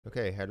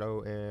Okay,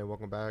 hello and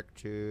welcome back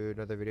to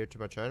another video to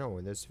my channel.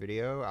 In this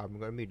video, I'm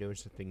going to be doing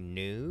something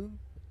new,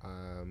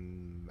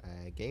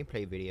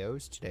 gameplay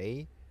videos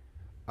today.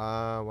 What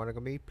I'm going to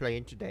be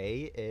playing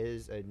today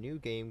is a new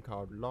game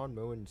called Lawn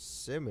Mowing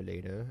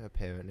Simulator,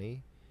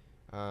 apparently.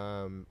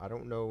 I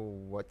don't know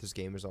what this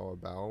game is all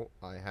about.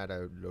 I had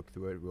to look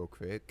through it real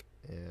quick,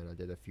 and I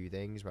did a few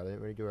things, but I didn't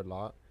really do a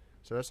lot.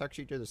 So let's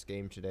actually do this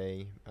game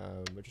today.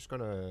 We're just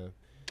gonna,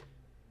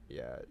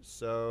 yeah,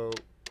 so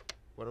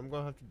what I'm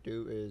gonna have to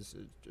do is,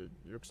 it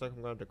looks like I'm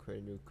gonna have to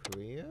create a new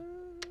career.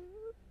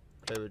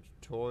 Play with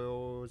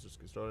tutorials. Let's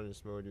get started in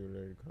this mode.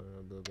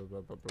 Blah blah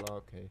blah blah blah.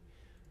 Okay,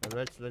 and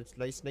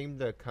let's name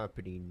the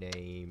company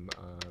name.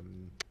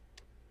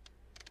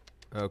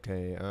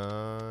 Okay.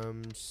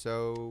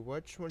 So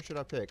which one should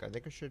I pick? I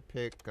think I should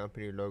pick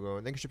company logo.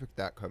 I think I should pick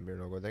that company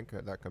logo. I think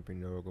that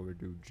company logo would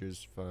do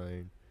just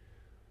fine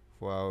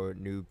for our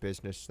new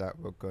business that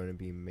we're gonna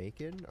be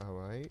making. All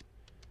right.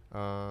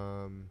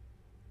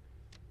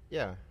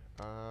 Yeah.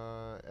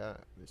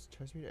 This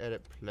tells me to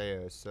edit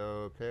player.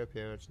 So player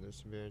appearance and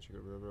this appearance.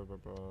 Blah blah blah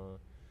blah.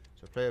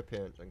 So player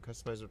appearance and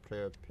customize the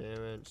player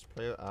appearance.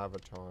 Player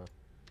avatar.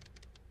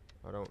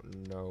 I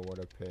don't know what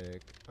to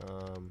pick.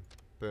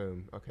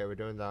 Boom. Okay, we're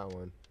doing that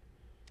one.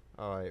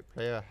 All right.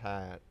 Player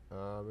hat.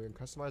 We can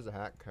customize the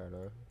hat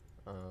color.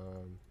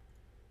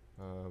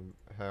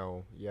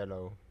 Hell,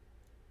 yellow.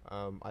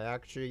 I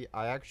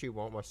actually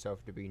want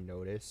myself to be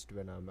noticed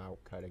when I'm out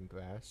cutting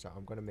grass. So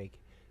I'm gonna make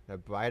the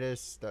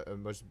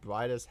most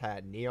brightest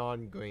hat,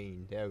 neon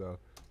green. There we go.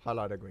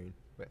 Highlighter green.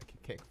 Wait,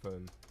 I can't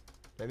confirm.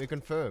 Let me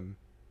confirm.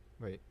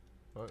 Wait,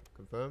 what?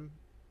 Confirm?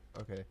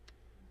 Okay.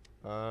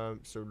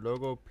 So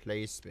logo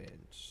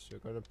placement. So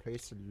we're gonna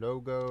place the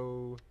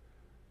logo.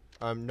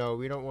 No,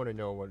 we don't want to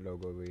know what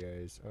logo it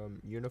is.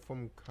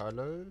 Uniform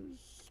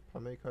colors.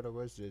 Primary color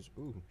was this.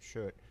 Ooh,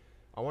 shirt.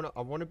 I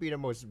wanna be the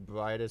most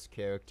brightest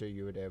character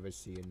you would ever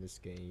see in this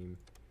game.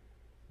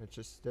 Let's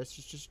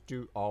just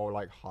do all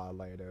like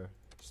highlighter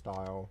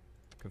style.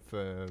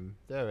 Confirm.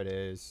 There it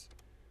is.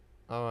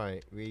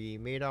 Alright, we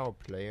made our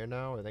player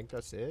now. I think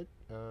that's it.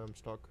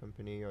 Start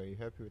company. Are you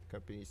happy with the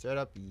company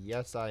setup?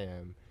 Yes, I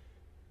am.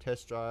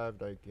 Test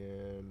drive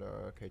again.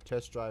 Okay,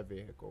 test drive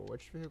vehicle.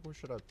 Which vehicle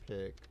should I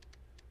pick?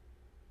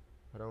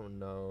 I don't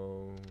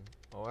know.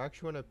 I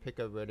actually want to pick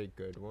a really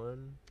good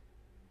one.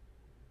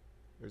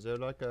 Is there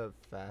like a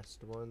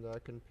fast one that I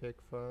can pick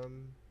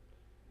from?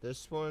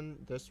 This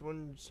one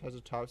has a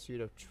top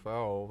speed of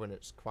 12 and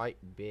it's quite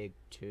big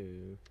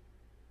too.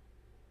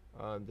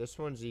 This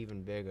one's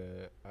even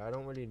bigger. I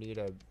don't really need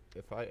a,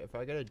 if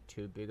I get a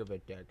too big of a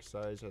deck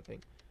size, I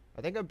think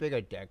a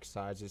bigger deck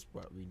size is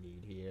what we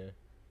need here.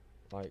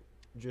 Like,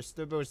 just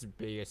the most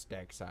biggest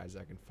deck size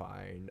I can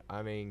find.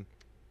 I mean,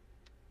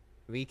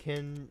 we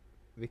can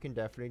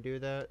definitely do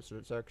that. So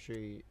it's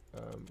actually,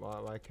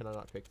 why can I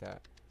not pick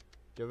that?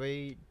 Do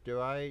I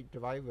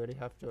really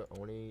have to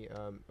only,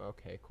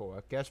 okay, cool.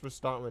 I guess we're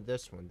starting with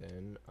this one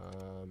then.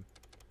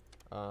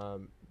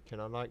 Can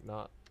I like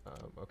not,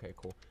 okay,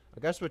 cool. I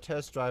guess we're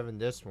test driving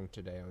this one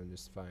today on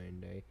this fine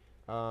day.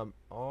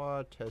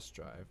 Test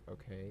drive,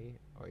 okay.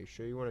 Are you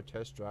sure you want to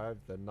test drive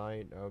the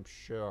night? I'm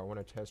sure I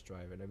want to test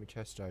drive it. Let me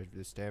test drive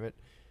this, damn it.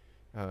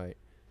 Alright,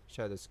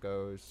 see how this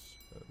goes.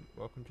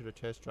 Welcome to the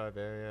test drive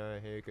area.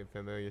 Here you can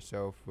familiar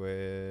yourself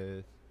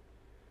with...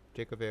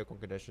 Take a vehicle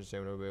condition,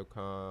 similar wheel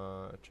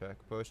car, check,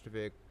 post the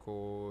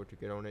vehicle to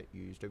get on it,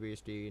 use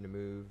WSD to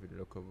move and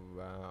look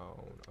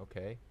around.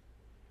 Okay.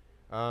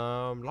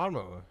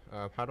 Lawnmower.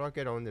 How do I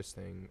get on this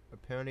thing?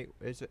 Apparently,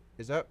 is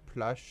that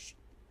plus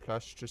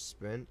to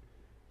sprint?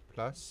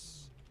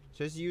 Plus? It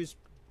says use,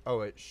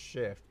 oh, it's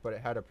shift, but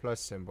it had a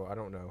plus symbol. I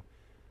don't know.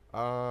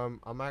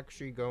 I'm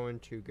actually going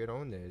to get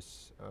on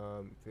this.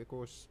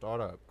 Vehicle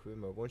startup.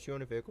 Once you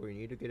own a vehicle, you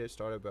need to get it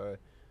started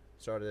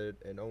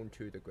and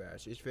onto the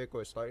grass. Each vehicle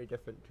is slightly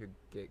different to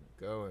get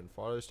going.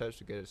 Follow the steps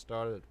to get it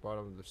started at the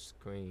bottom of the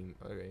screen.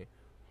 Okay.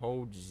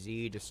 Hold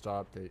Z to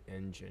stop the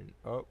engine.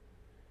 Oh.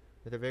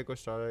 With the vehicle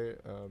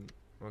started,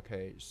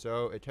 okay.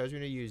 So it tells me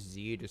to use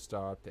Z to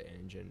stop the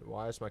engine.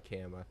 Why is my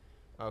camera?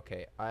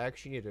 Okay. I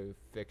actually need to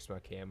fix my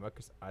camera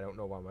because I don't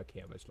know why my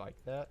camera's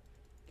like that.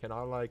 Can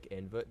I like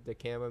invert the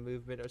camera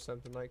movement or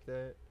something like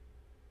that?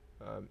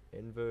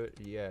 Invert,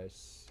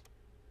 yes.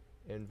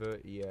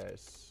 Invert,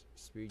 yes.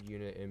 Speed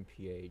unit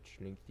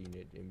MPH. Length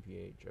unit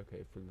MPH.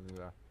 Okay, for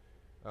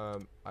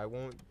I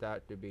want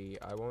that to be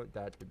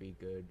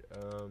good.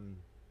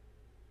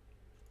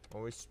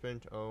 Always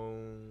spent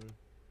on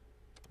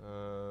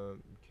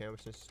camera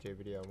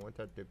sensitivity. I want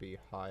that to be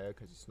higher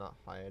because it's not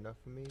high enough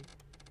for me.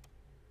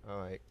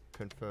 Alright,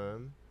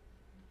 confirm.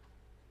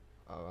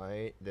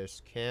 Alright,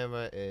 this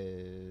camera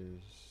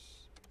is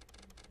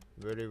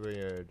really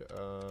weird.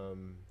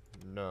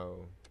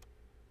 No.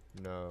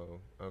 No.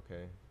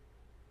 Okay.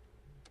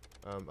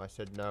 I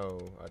said no.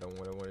 I don't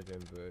want it to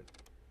invert.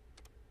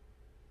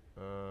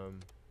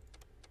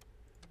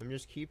 Let me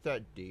just keep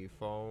that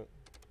default.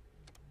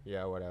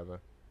 Yeah, whatever.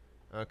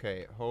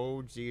 Okay,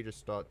 hold Z to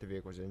start the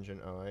vehicle's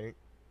engine. Alright.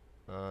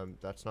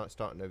 That's not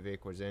starting the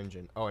vehicle's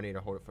engine. Oh, I need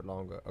to hold it for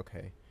longer.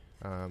 Okay.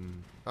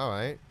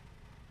 Alright.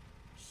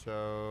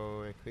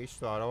 So, increase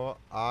throttle.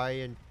 I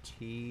and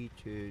T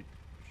to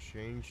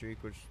change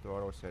equals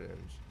throttle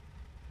settings.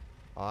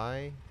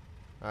 I?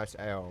 That's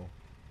L.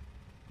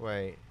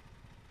 Wait.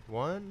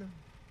 1?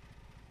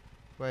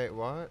 Wait,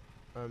 what?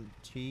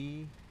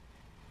 T.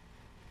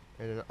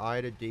 And then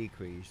I to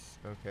decrease.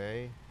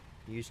 Okay.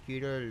 Use key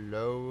to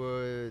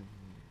lower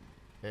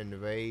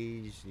and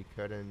raise the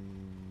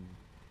cutting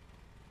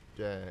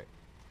deck.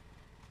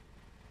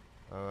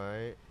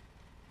 Alright.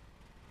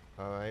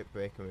 Alright,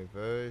 brake and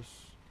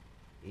reverse.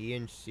 E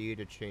and C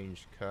to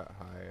change cut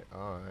height.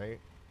 Alright.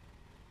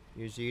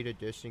 Use E to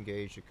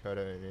disengage the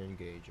cutter and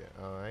engage it.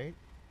 Alright.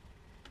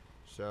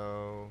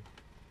 So,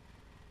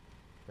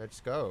 let's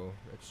go.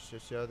 Let's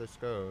just see how this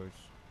goes.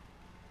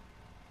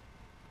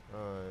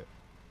 Alright.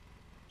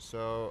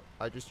 So,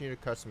 I just need to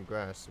cut some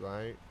grass,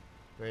 right?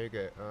 Very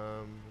good.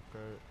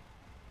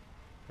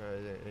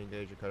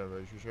 Engage the cutter.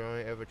 You should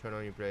only ever turn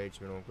on your blades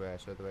when on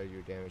grass, otherwise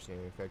you're damaging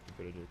the effective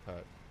ability to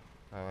cut.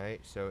 Alright,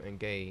 so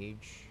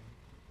engage.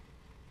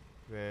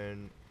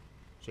 Then,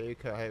 so you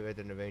cut height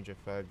within a range of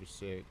 5 to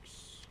 6.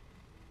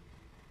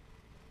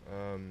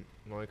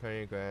 Only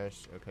cutting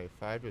grass. Okay,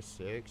 5 to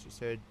 6. It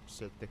said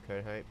set the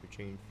cut height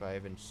between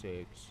 5 and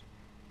 6.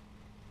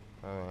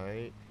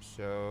 Alright,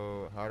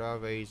 so how do I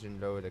raise and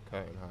lower the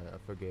cutting height? I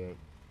forget.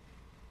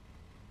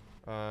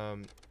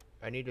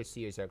 I need to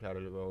see exactly how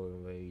to lower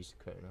and raise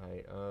cutting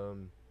height.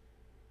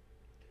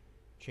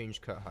 Change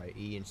cut height,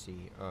 E and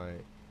C.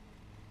 Alright.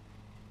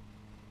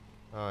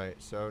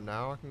 Alright, so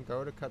now I can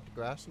go to cut the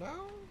grass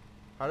now?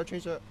 How to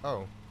change the...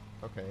 Oh,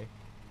 okay.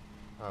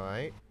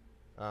 Alright.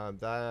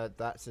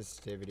 That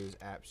sensitivity is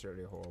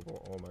absolutely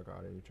horrible. Oh my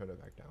god, I need to turn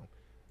it back down.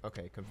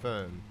 Okay,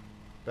 confirm.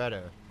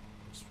 Better.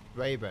 It's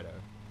way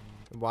better.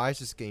 Why is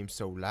this game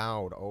so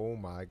loud? Oh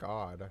my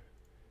god.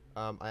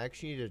 I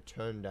actually need to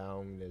turn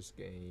down this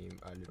game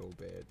a little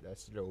bit.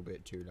 That's a little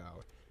bit too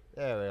loud.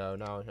 There we go.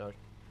 Now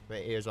my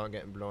ears aren't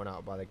getting blown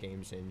out by the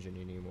game's engine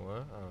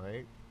anymore.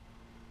 Alright.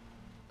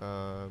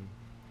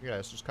 Yeah,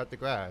 let's just cut the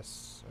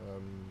grass.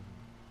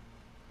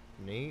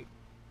 Neat.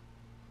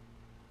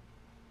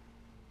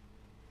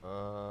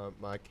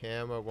 My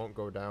camera won't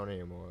go down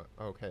anymore.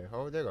 Okay.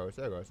 Oh, there goes.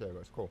 There goes. There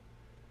goes. Cool.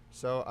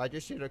 So I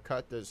just need to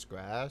cut this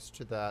grass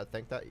to that. I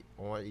think that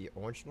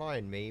orange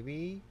line,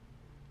 maybe.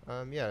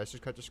 Yeah, let's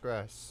just cut this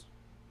grass.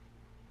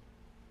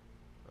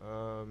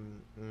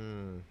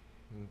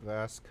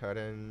 Grass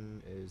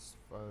cutting is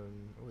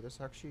fun. Oh, this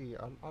actually,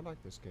 I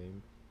like this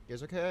game.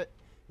 Is okay.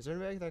 Is there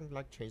any way I can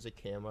like change the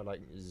camera, like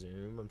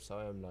zoom? I'm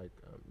sorry, I'm like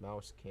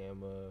mouse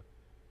camera.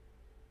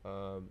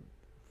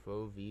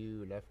 Pro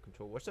view, left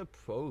control. What's a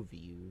pro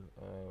view?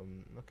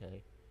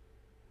 Okay.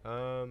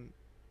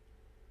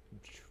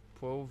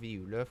 Pro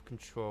view, left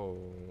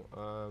control.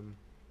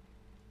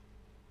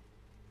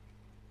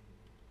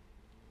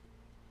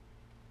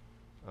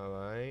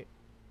 Alright.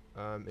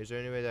 Is there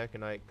any way that I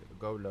can like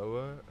go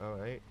lower?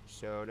 Alright.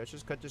 So let's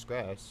just cut this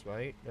grass,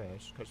 right? Yeah,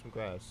 let's just cut some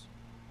grass.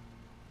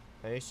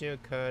 I just need to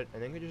cut, I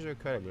think I just need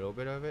to cut a little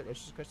bit of it. Let's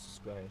just cut this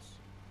grass.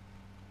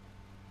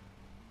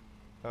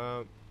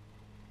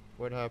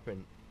 What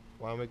happened?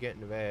 Why am I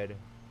getting red?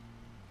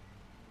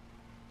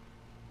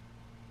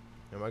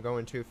 Am I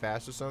going too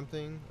fast or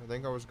something? I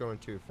think I was going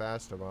too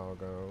fast a while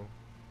ago.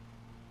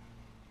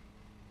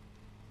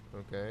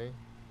 Okay.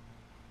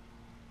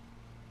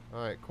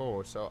 Alright,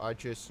 cool. So I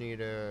just need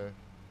to...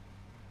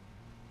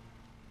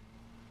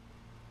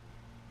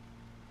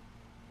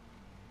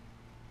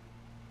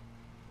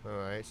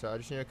 Alright, so I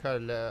just need to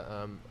cut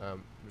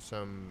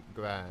some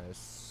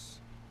grass.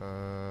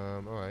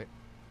 Alright.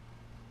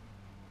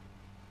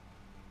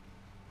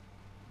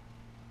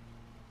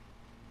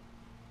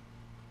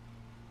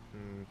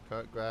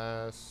 Cut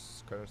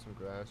grass, cut some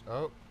grass.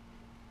 Oh!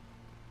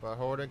 By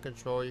holding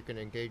control, you can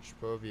engage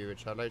pro view,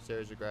 which highlights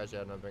areas of grass that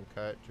have not been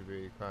cut to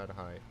be required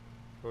height.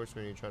 Of course,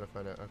 when you're trying to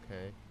find out,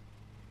 okay.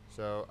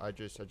 So I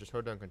just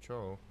hold down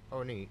control.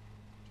 Oh, neat.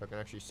 So I can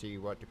actually see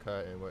what to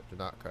cut and what to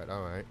not cut.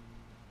 Alright.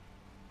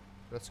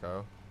 Let's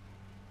go.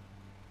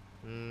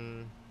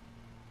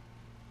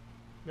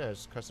 Yeah,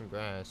 just cut some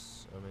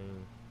grass. I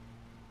mean,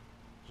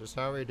 just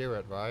how we do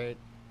it, right?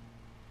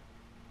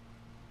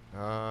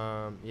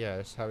 Yeah,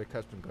 that's how we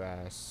cut some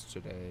grass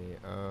today.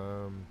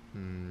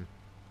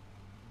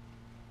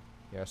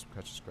 Yeah, some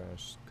cut this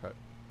grass. Cut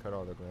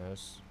all the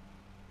grass.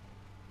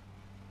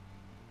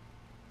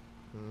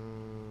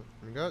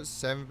 We got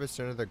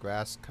 7% of the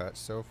grass cut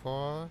so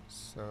far,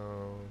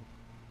 so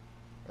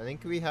I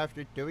think we have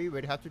to do. We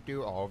would have to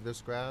do all of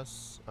this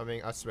grass. I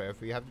mean, I swear,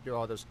 if we have to do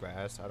all this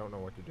grass, I don't know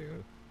what to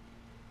do.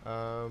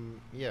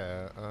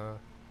 Yeah.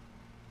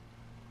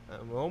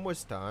 We're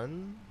almost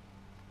done.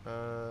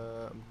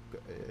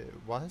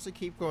 Why does it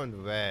keep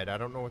going red? I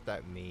don't know what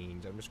that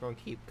means. I'm just gonna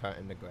keep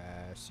cutting the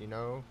grass, you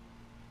know.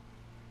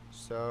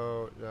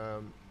 So,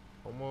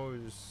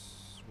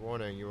 almost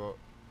warning, you're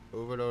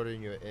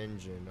overloading your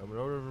engine. I'm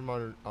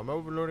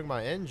overloading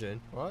my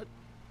engine. What?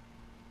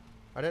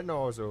 I didn't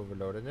know I was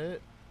overloading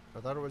it.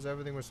 I thought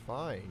everything was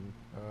fine.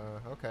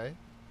 Okay,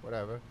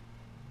 whatever.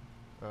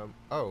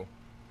 Oh,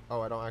 Oh,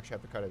 I don't actually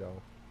have to cut it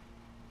all.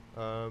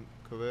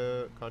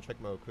 Career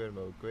contract mode, career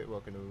mode. Great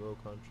work in a row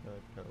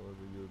contract.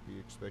 However, you would be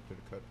expected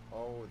to cut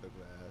all the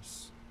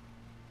grass.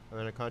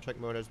 When a contract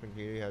mode has been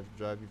completed, you have to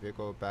drive your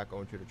vehicle back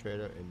onto the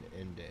trailer and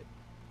end it.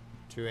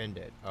 To end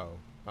it. Oh,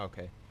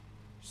 okay.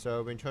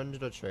 So return to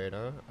the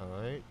trailer. All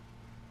right.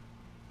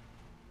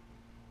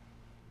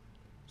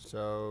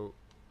 So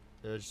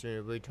let's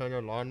return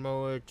the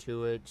lawnmower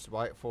to its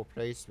rightful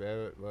place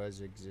where it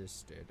was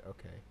existed.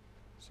 Okay.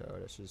 So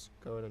let's just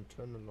go ahead and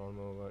turn the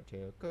lawnmower out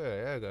here. Good.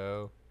 There we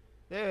go.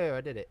 There,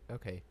 I did it.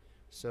 Okay.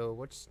 So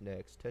what's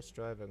next? Test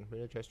drive. I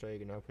complete a test drive. You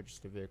can now purchase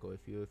the vehicle.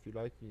 If you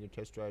like, you can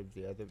test drive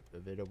the other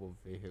available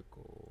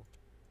vehicle.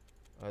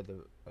 Let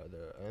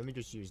me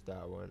just use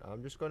that one.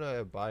 I'm just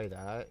gonna buy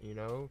that. You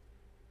know.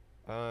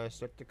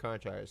 Select the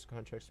contract.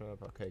 Contracts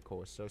map. Okay,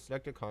 cool. So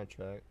select a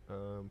contract.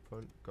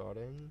 Front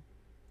garden.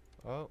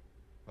 Oh,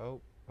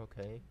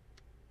 okay.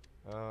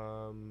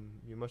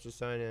 You must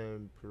assign an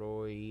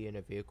employee in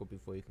a vehicle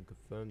before you can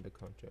confirm the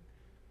contract.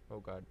 Oh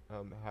God.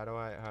 How do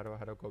I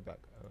go back?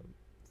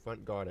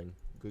 Front garden.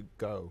 Good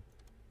go.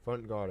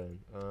 Front garden.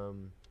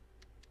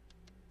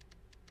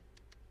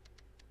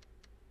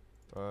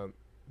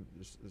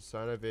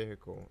 Assign a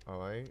vehicle. All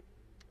right.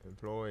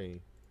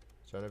 Employee.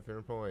 Sign up for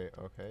employee.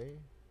 Okay.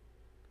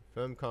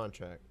 Confirm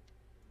contract.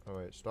 All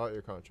right. Start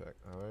your contract.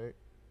 All right.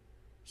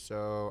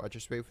 So I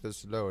just wait for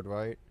this to load,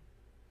 right?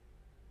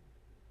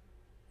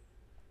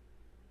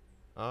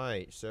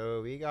 Alright,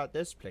 so we got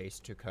this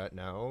place to cut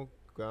now.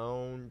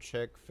 Ground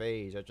check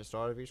phase. At the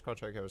start of each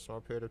contract, have a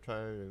small period of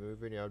time to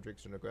remove any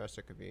objects in the grass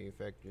that could be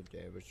affected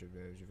damage your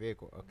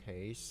vehicle.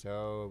 Okay,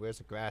 so where's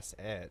the grass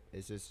at?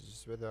 Is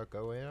this where they'll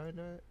go in on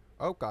that?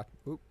 Oh God.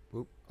 Oop.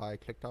 I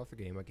clicked off the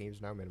game. My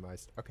game's now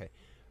minimized. Okay.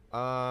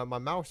 My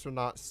mouse will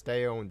not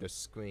stay on the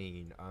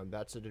screen.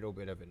 That's a little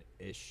bit of an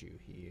issue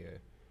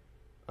here.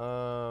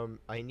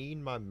 I need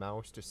my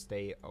mouse to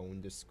stay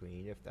on the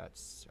screen if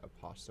that's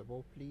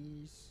possible,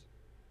 please.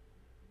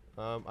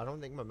 I don't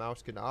think my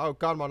mouse can. Oh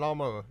God, my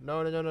lawnmower!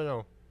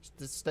 No!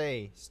 Just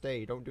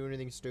stay. Don't do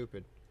anything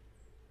stupid.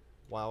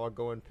 While I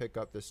go and pick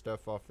up this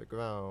stuff off the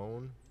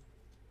ground.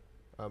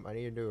 I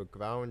need to do a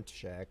ground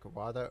check.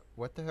 What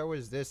the hell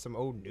is this? Some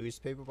old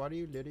newspaper? Why do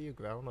you litter your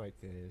ground like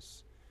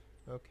this?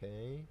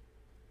 Okay.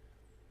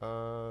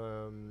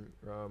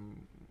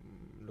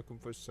 Looking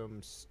for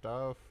some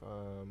stuff.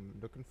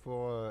 Looking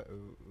for.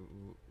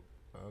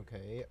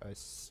 Okay, a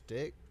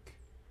stick.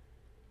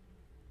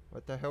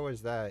 What the hell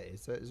is that?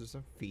 Is there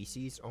some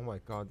feces? Oh my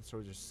God, that's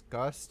so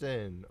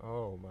disgusting.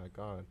 Oh my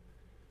God.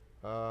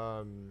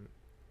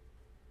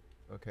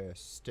 Okay, a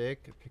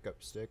stick. Pick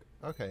up stick.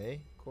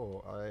 Okay,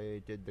 cool.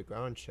 I did the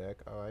ground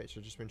check. Alright,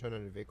 so just return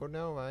on the vehicle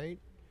now, right?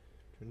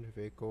 Return the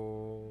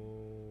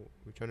vehicle.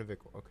 Return the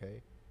vehicle.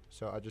 Okay.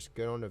 So I just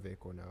get on the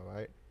vehicle now,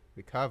 right?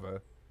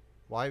 Recover.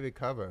 Why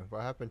recover?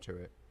 What happened to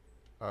it?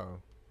 Oh.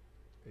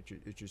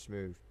 It just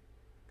moved.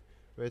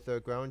 With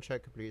the ground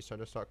check complete, start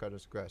to start cutting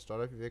grass.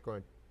 Start off your vehicle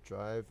and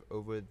drive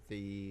over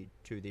to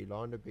the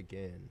lawn to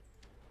begin.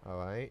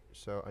 Alright,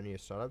 so I need to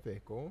start up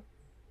vehicle.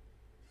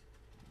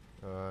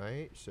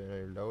 Alright, so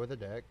I lower the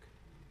deck.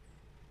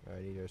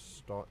 I need to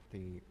start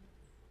the.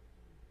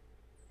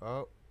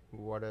 Oh,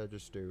 what did I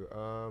just do?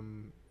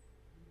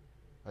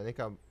 I think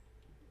I'm.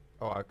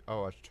 I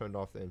turned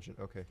off the engine.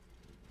 Okay.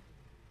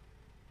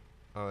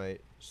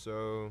 Alright,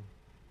 so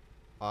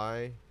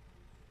I'm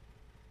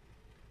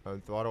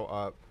throttle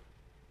up.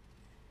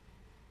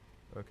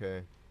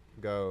 Okay,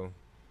 go.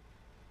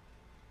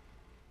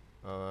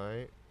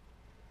 Alright.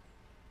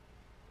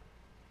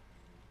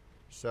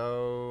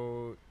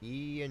 So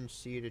E and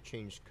C to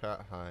change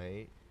cut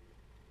height.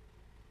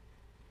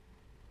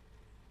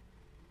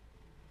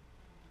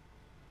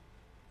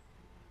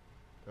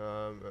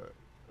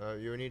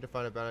 You need to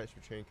find a balance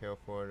between careful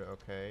forward.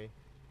 Okay.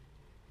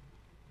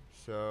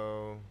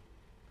 So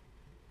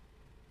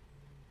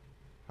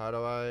how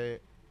do I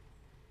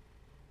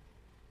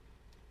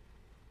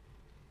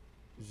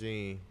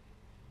Z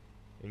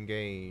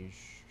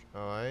engage?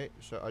 Alright,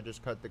 so I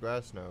just cut the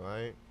grass now,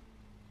 right?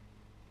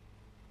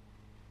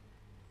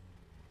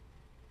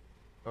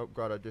 Oh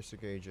God, I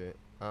disengage it.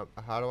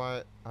 How do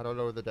I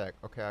lower the deck?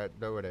 Okay, I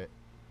lowered it.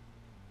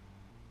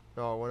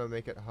 No, I want to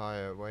make it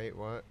higher. Wait,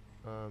 what?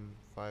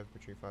 5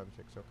 between 5 and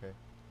 6. Okay.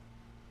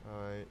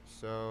 Alright,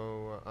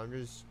 so I'm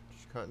just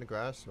cutting the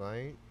grass,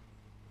 right?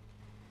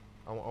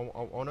 I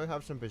want to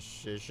have some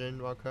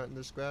precision while cutting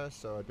this grass,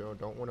 so I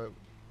don't want to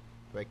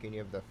break any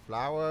of the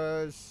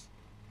flowers.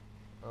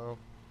 Oh,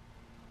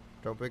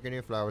 don't break any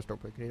flowers.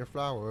 Don't break any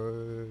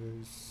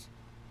flowers.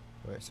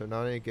 Right, so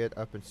now I need to get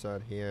up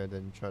inside here,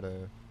 then try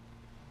to.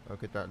 I'll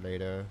get that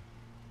later.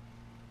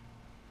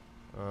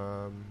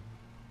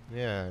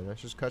 Yeah,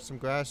 let's just cut some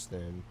grass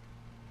then.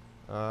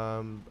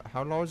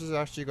 How long is this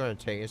actually going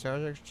to take? It's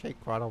going to take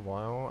quite a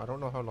while. I don't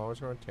know how long it's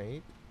going to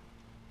take.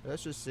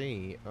 Let's just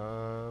see.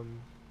 Oh,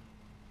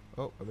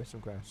 I missed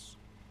some grass.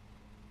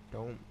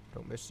 Don't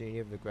miss any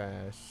of the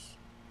grass.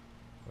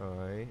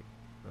 Alright,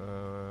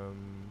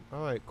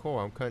 cool.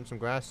 I'm cutting some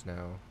grass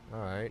now.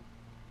 Alright.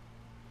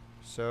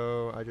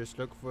 So I just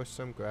look for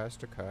some grass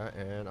to cut,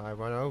 and I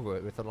run over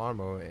it with a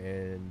lawnmower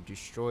and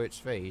destroy its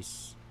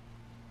face.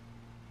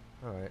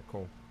 Alright,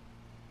 cool.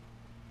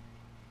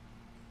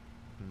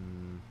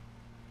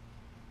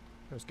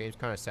 This game's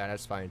kind of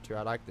satisfying too.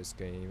 I like this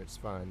game. It's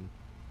fun.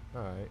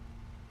 Alright.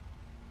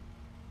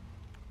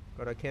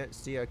 But I can't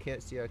see. Alright.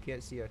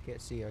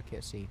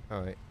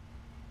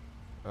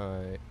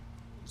 Alright.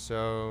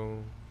 So...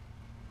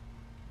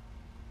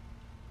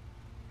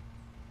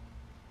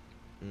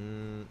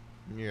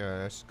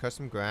 yeah, let's cut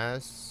some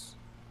grass.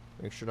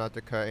 Make sure not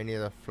to cut any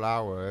of the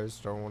flowers.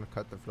 Don't want to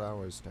cut the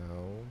flowers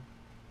down.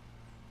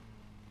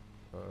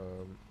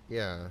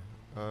 Yeah.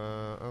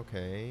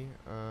 Okay.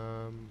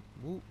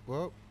 Whoop,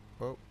 whoop,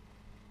 whoop.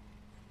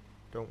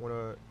 Don't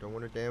wanna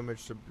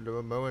damage the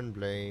mowing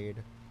blade.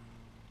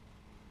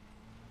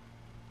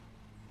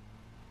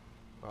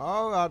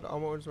 Oh, I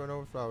almost went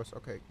over flowers.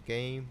 Okay,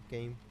 game.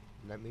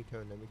 Let me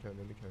turn.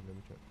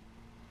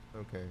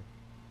 Okay.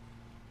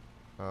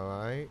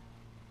 Alright.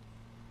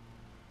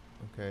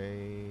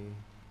 Okay.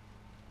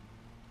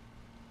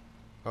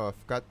 Oh, I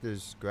forgot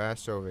there's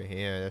grass over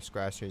here. This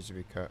grass needs to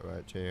be cut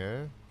right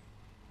here.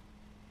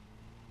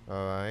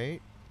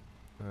 Alright.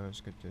 Let's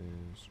get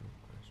this.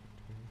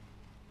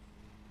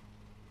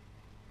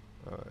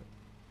 Alright.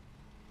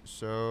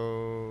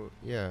 So,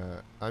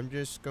 yeah. I'm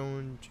just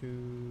going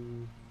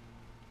to...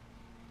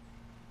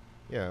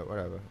 yeah,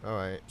 whatever.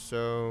 Alright,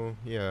 so,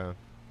 yeah.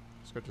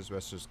 Let's cut this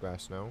rest of this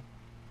grass now.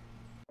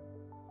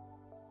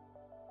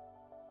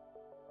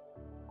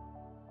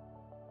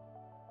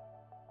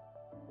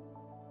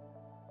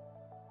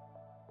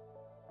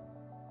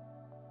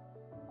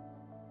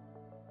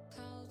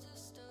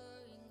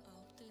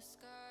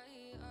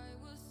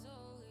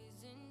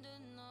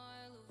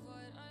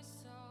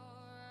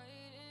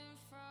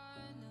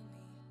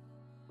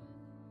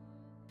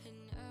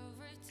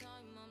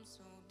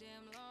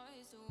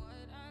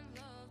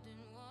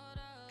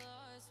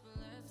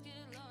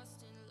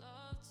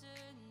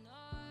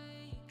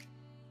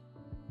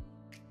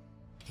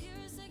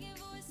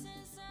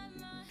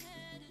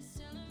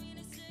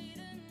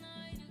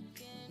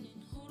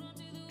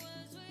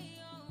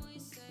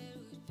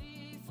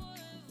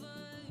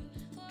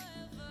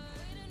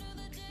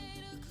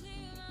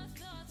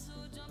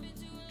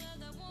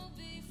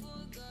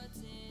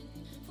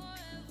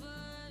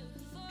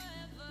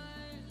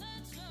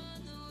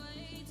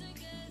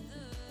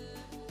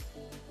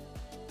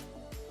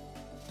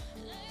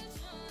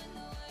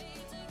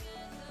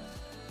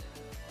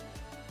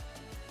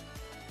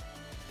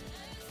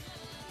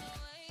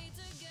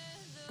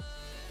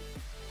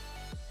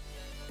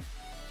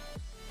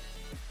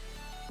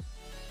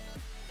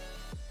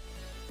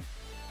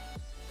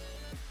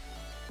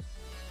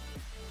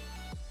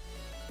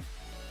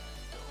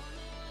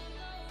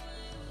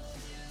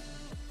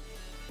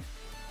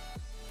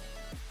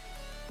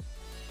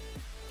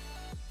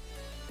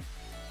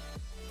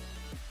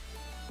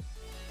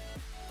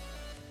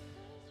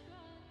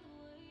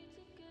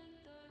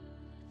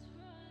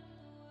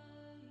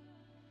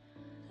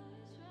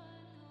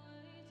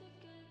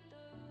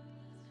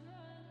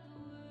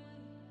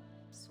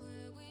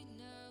 Swear we'd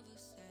never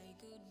say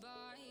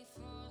goodbye.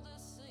 Fall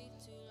asleep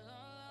to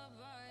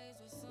lullabies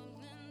with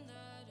something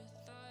that I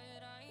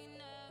thought I'd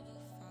never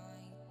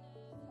find.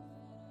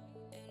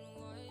 And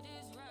what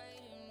is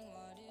right and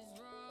what is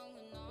wrong,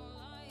 and all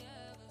I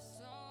ever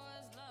saw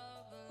is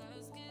love. But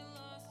let's get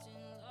lost in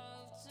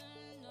love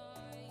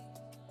tonight.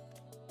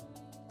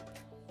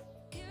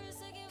 Hear a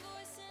second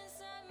voice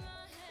inside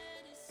my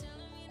head. It's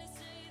telling me to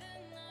stay the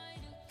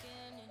night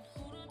again and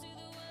hold on to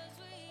the words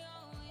we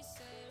always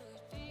said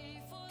would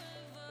be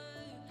forever,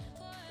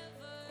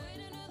 forever. Wait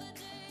another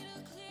day to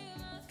clear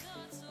my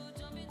thoughts, so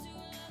jump into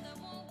a love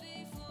that won't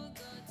be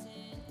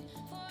forgotten.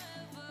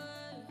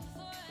 Forever,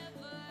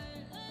 forever.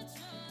 Let's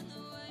run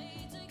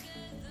away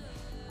together.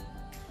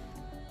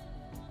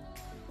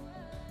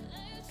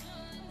 Let's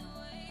run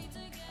away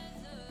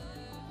together.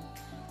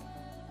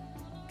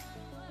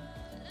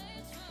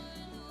 Let's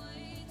run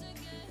away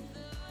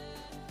together.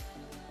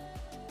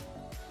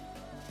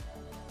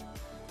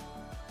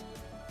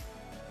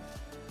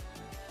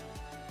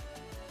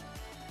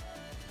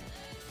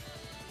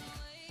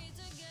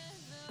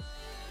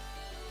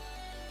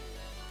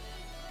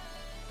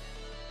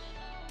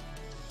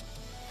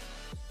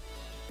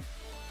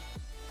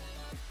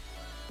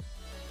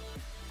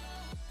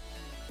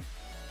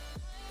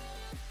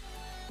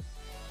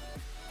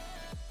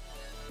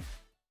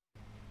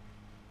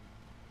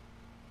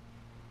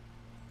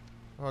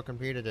 Oh, I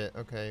completed it.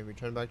 Okay,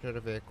 return back to the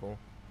vehicle.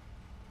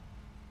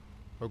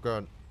 Oh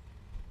god.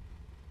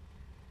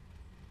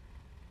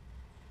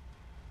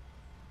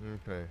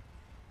 Okay.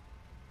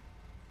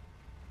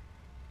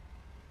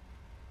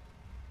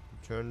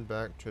 Return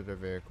back to the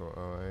vehicle,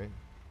 alright.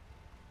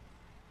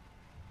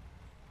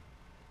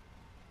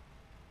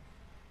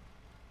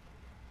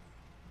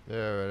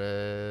 There it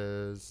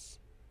is.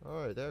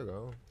 Alright, there we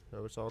go.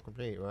 That was all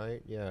complete,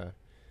 right? Yeah.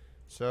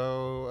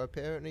 So,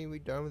 apparently we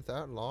done with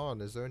that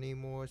lawn. Is there any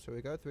more? So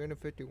we got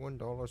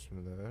 $351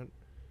 from that.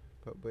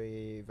 But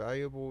the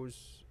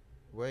valuables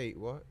Wait,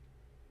 what?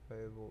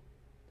 Variable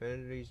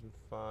penalties and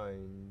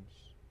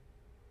fines.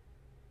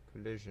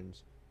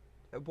 Collisions.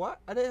 What?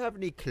 I didn't have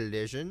any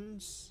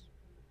collisions.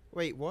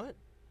 Wait, what?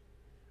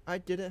 I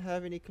didn't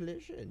have any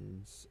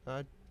collisions.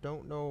 I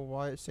don't know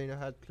why it's saying I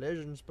had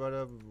collisions,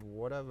 but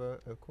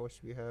whatever. Of course,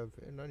 we have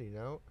money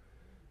now.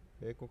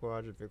 Vehicle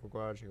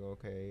garage.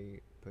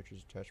 Okay.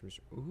 Purchase attachments.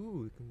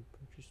 Ooh, we can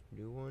purchase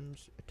new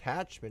ones.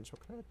 Attachments.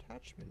 What kind of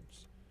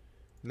attachments?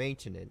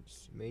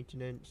 Maintenance.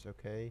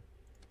 Okay.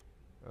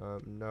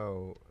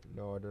 No,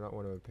 I do not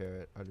want to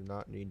repair it. I do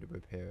not need to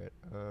repair it.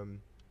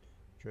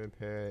 To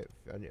repair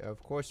it,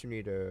 of course you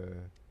need a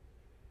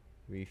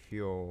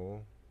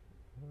refuel.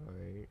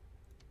 Alright.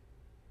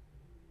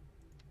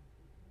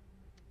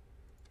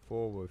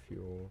 Full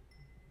refuel.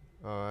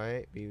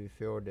 Alright, we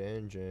refilled the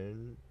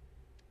engine.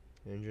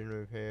 Engine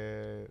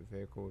repair,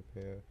 vehicle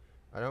repair.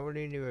 I don't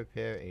really need to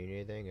repair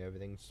anything.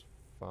 Everything's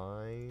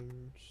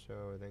fine. So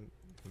I think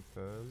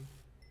confirm.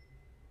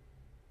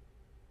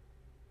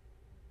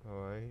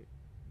 Alright.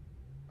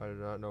 I do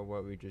not know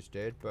what we just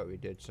did, but we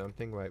did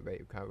something. Wait,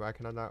 why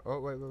can I not? Oh,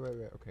 wait.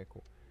 Okay,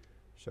 cool.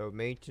 So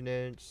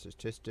maintenance,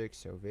 statistics,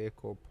 so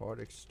vehicle, part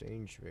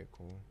exchange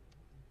vehicle.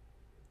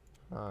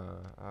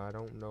 I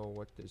don't know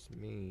what this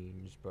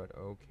means, but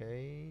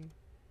okay.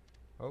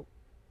 Oh,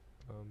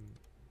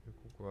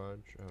 vehicle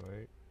garage,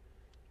 alright.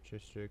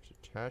 Statistics,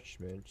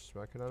 attachments.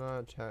 Why can I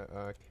not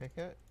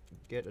can't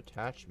get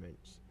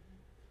attachments?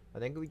 I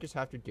think we just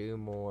have to do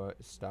more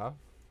stuff.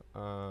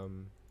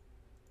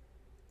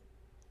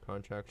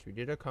 Contracts. We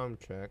did a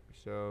contract,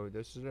 so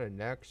this is the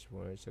next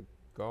one. It's a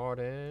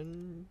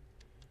garden,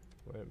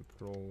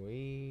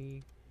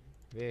 employee,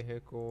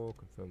 vehicle,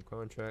 confirm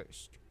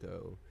contracts,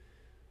 go.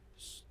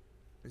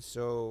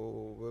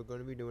 So we're going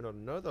to be doing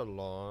another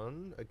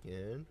lawn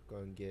again.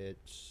 Going to get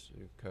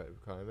cut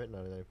requirement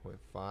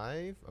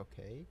 99.5.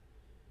 Okay.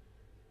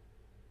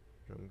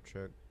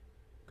 Check.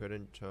 Cut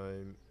in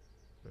time.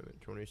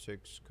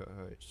 26. Cut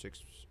height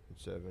 6 and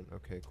 7.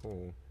 Okay,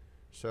 cool.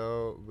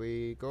 So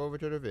we go over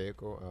to the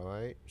vehicle,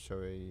 alright.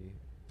 So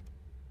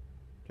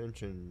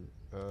attention,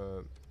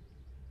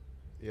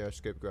 yeah,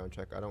 skip ground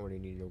check. I don't really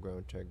need no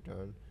ground check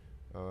done.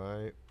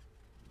 Alright.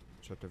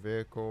 Set the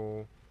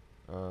vehicle,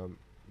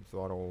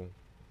 throttle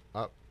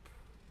up,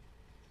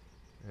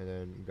 and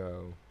then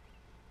go.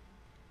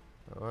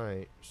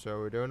 Alright, so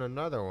we're doing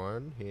another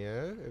one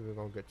here. And we're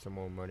gonna get some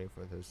more money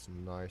for this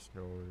nice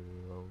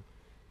little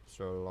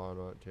lawn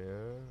out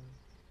here.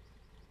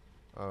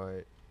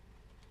 Alright.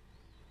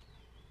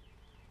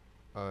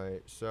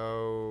 Alright,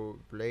 so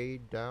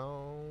blade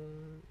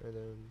down, and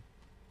then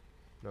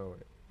no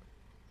wait,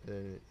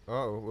 then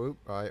whoop!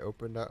 I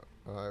opened up.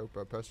 I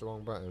pressed the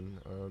wrong button.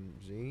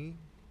 Z.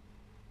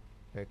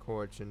 Okay,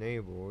 cool. It's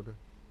enabled.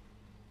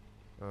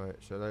 Alright,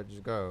 so let's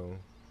go.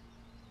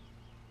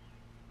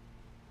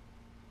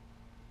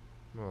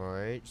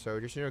 Alright, so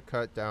we just need to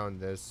cut down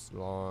this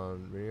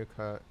lawn. We need to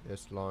cut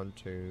this lawn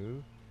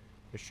too.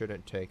 It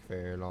shouldn't take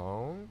very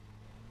long.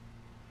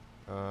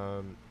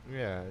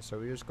 Yeah, so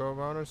we just go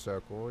around in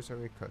circles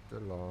and we cut the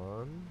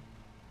lawn.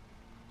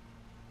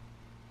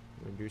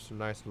 We do some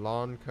nice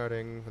lawn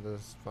cutting for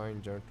this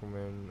fine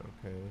gentleman.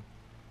 Okay.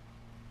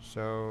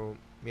 So,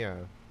 yeah.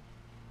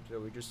 So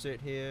we just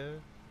sit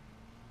here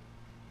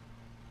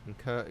and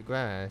cut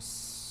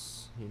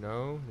grass. You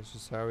know, this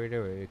is how we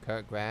do it. We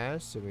cut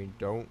grass and we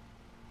don't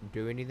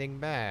do anything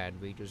bad.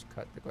 We just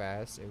cut the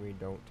grass and we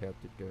don't have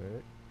to do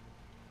it.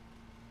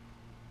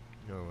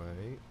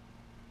 Alright.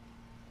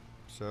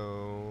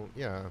 So,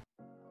 yeah.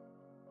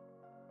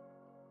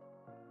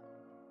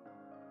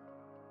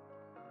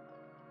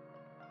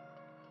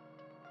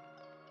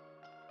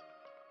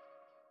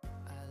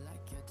 I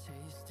like your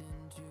taste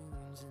in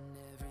tunes and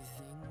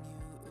everything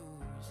you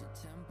ooze. The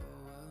tempo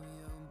of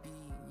your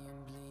beat, you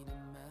bleed a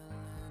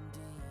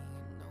melody.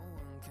 No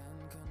one can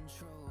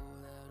control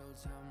that old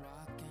time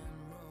rock and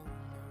roll.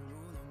 No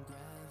rule of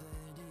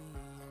gravity,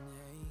 and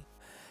hey,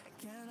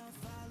 can I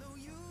follow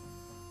you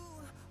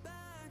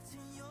back to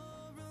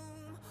your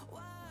room?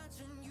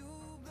 Watching you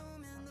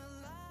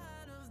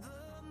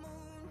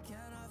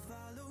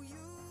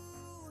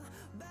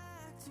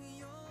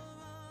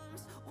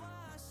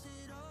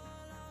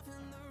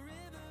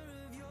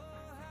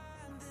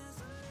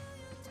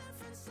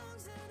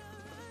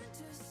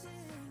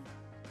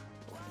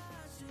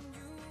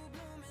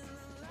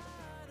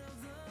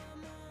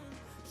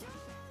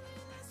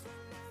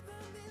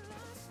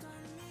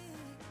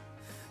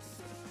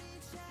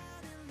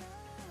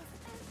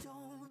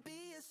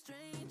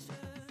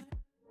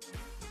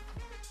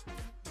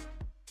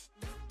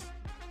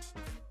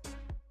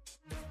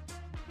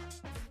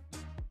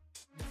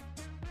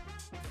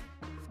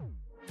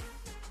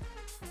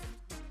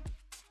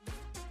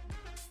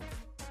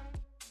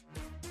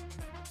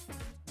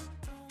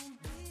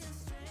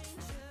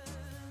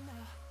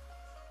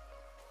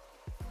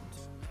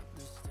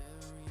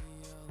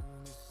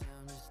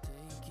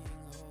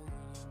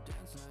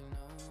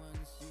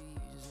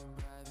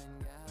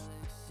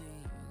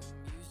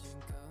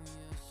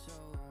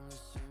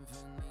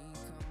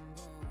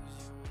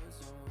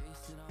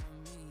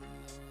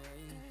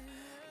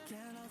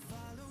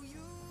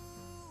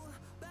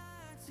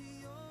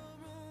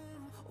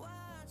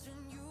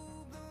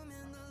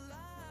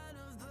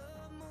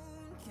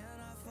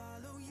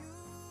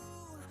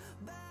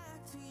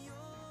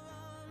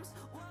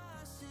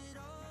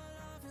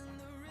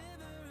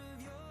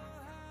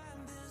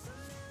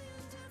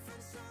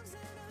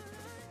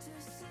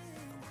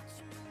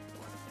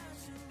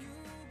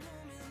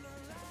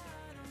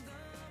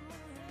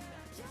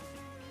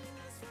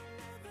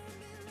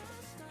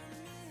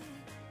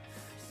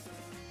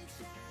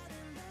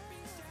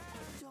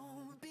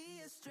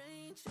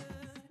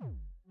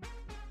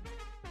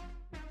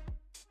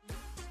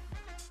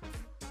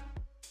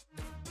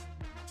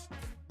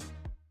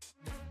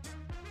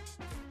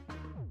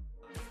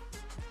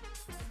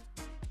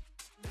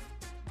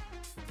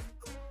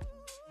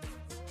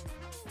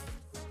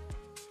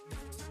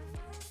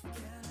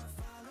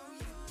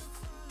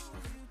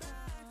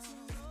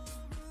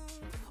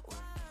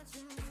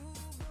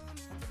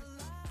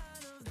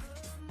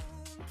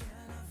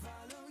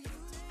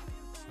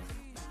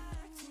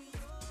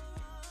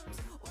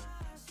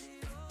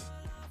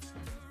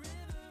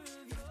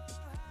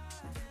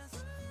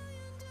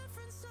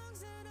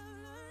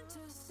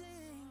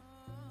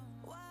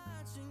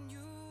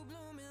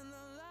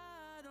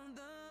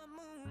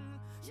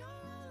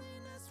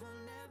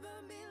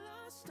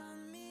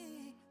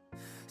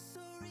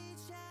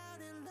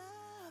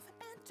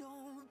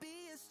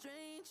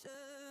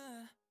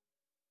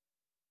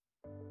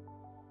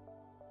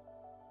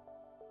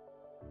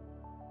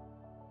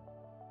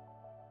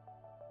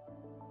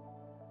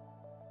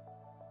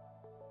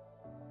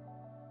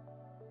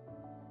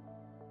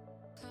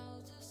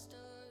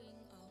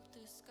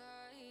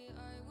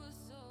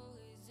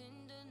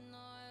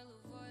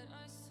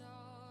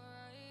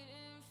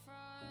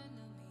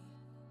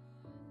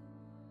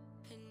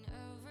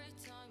right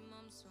time.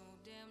 I'm so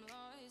damn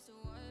lost to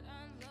what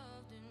I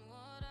loved and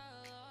what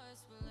I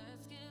lost. But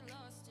let's get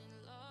lost in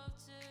love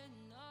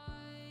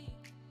tonight.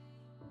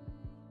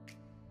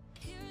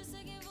 Hear a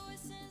second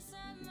voice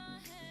inside my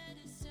head.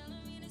 It's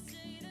telling me to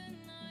stay the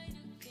night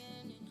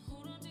again and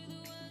hold on to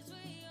the words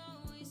we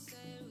always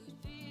said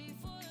would be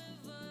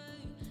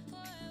forever,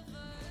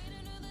 forever. Wait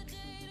another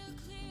day to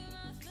clear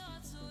my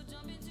thoughts, so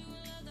jump into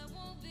a love that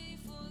won't be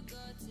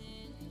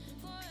forgotten.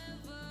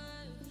 Forever,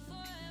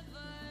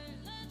 forever.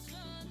 Let's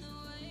run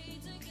away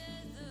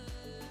together.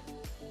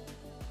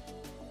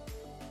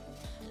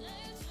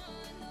 Let's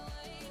run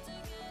away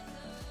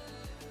together.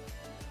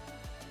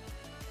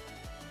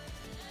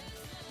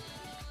 Let's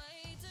run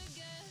away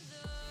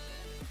together.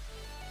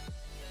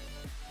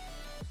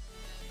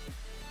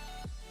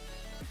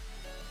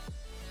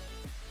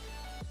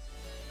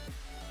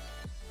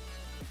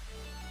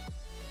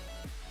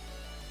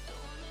 I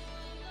wanna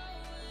run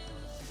away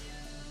with you.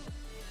 Let's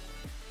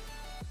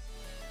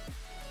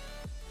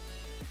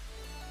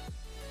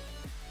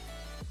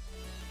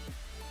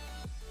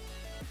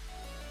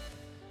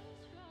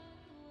run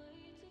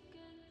away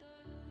together.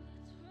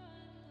 Let's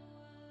run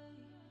away.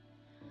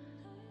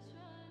 Let's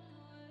run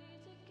away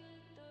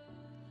together.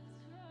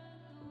 Let's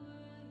run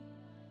away.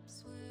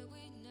 Swear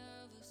we'd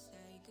never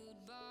say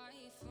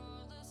goodbye.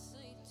 Fall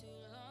asleep to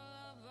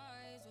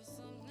lullabies with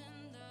something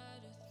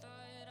that I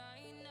thought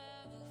I'd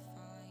never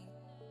find.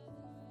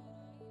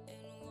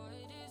 And what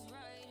is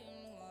right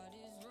and what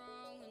is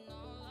wrong, and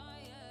all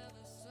I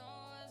ever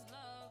saw was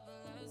love.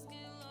 But let's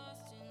get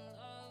lost in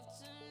love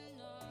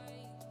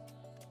tonight.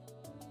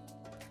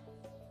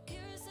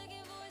 Hear a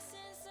second voice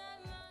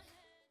inside my head.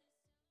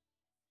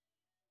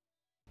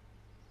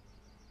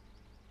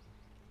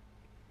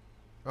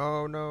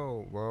 Oh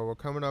no, well we're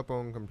coming up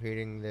on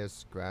completing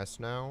this grass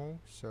now,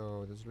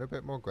 so there's a little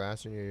bit more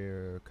grass in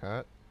your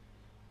cut,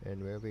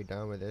 and we'll be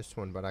done with this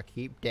one, but I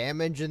keep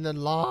damaging the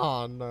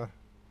lawn!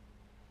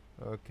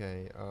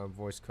 Okay,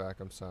 voice crack,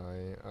 I'm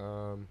sorry,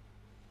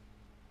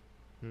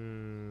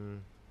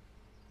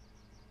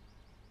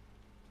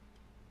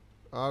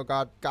 oh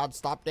god,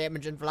 stop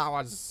damaging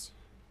flowers!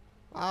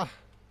 Ah!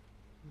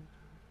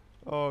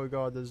 Oh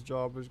god, this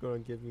job is gonna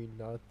give me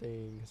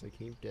nothing, because I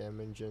keep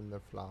damaging the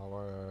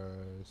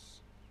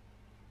flowers.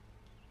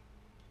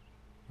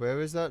 Where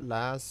was that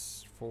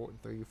last 4,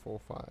 3, 4,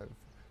 5?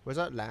 Where's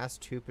that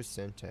last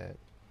 2% at?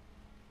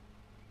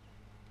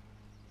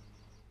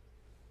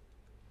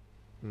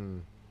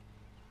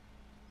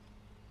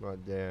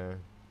 Right there.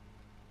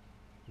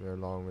 Right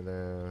along with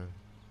there.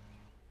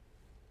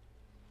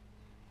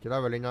 Did I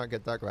really not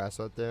get that grass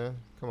out there?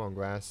 Come on,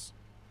 grass.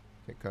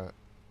 Get cut.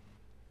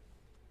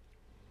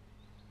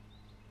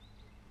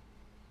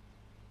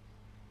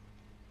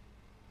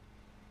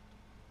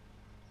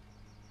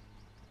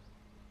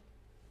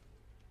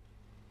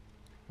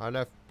 I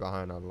left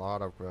behind a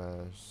lot of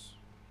grass.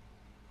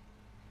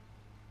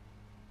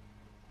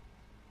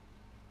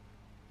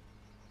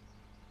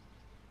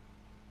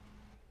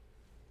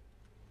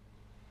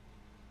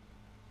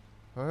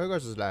 Oh, here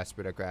goes this last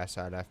bit of grass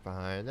I left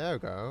behind. There we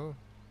go.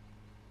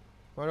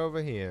 Right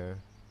over here.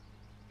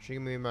 Should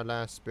give me my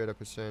last bit of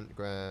percent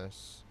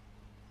grass.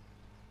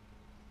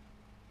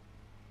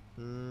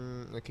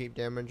 I keep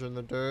damaging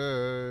the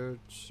dirt.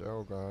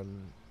 Oh god.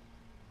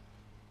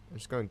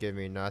 It's gonna give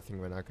me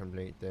nothing when I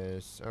complete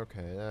this.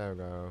 Okay, there we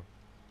go.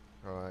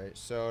 Alright,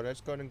 so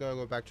let's go and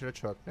go back to the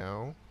truck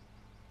now.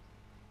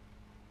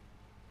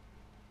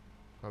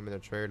 I'm in the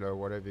trailer,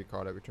 whatever you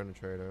call it, return the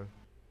trailer.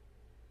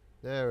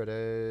 There it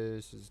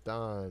is. It's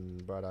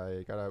done. But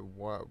I gotta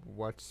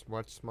what's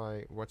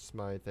my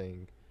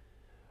thing?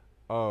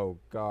 Oh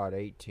god,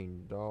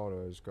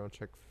 $18. Go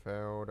check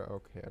failed.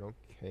 Okay, I don't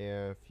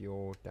care.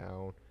 Fuel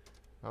down.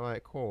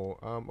 Alright, cool.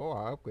 Oh,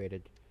 I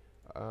upgraded.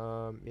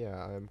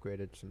 Yeah, I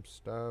upgraded some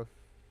stuff.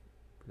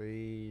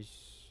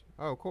 Please.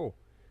 Oh, cool.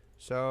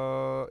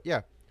 So,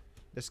 yeah.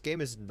 This game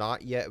is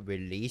not yet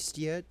released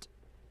yet.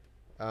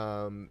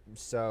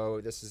 So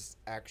this is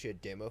actually a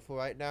demo for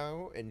right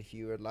now, and if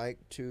you would like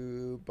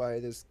to buy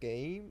this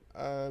game,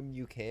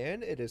 you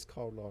can. It is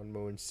called Lawn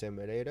Mowing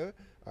Simulator.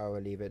 I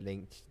will leave it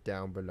linked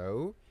down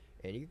below,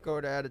 and you can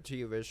go to add it to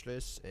your wish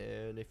list.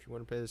 And if you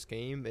want to play this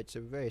game, it's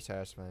a very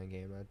satisfying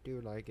game. I do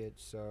like it.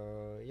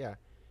 So yeah.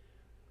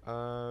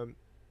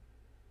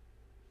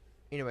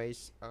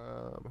 Anyways, I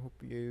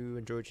hope you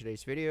enjoyed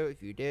today's video.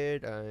 If you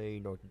did,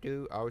 you know what to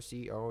do. I'll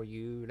see all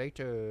you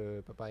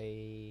later. Bye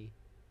bye.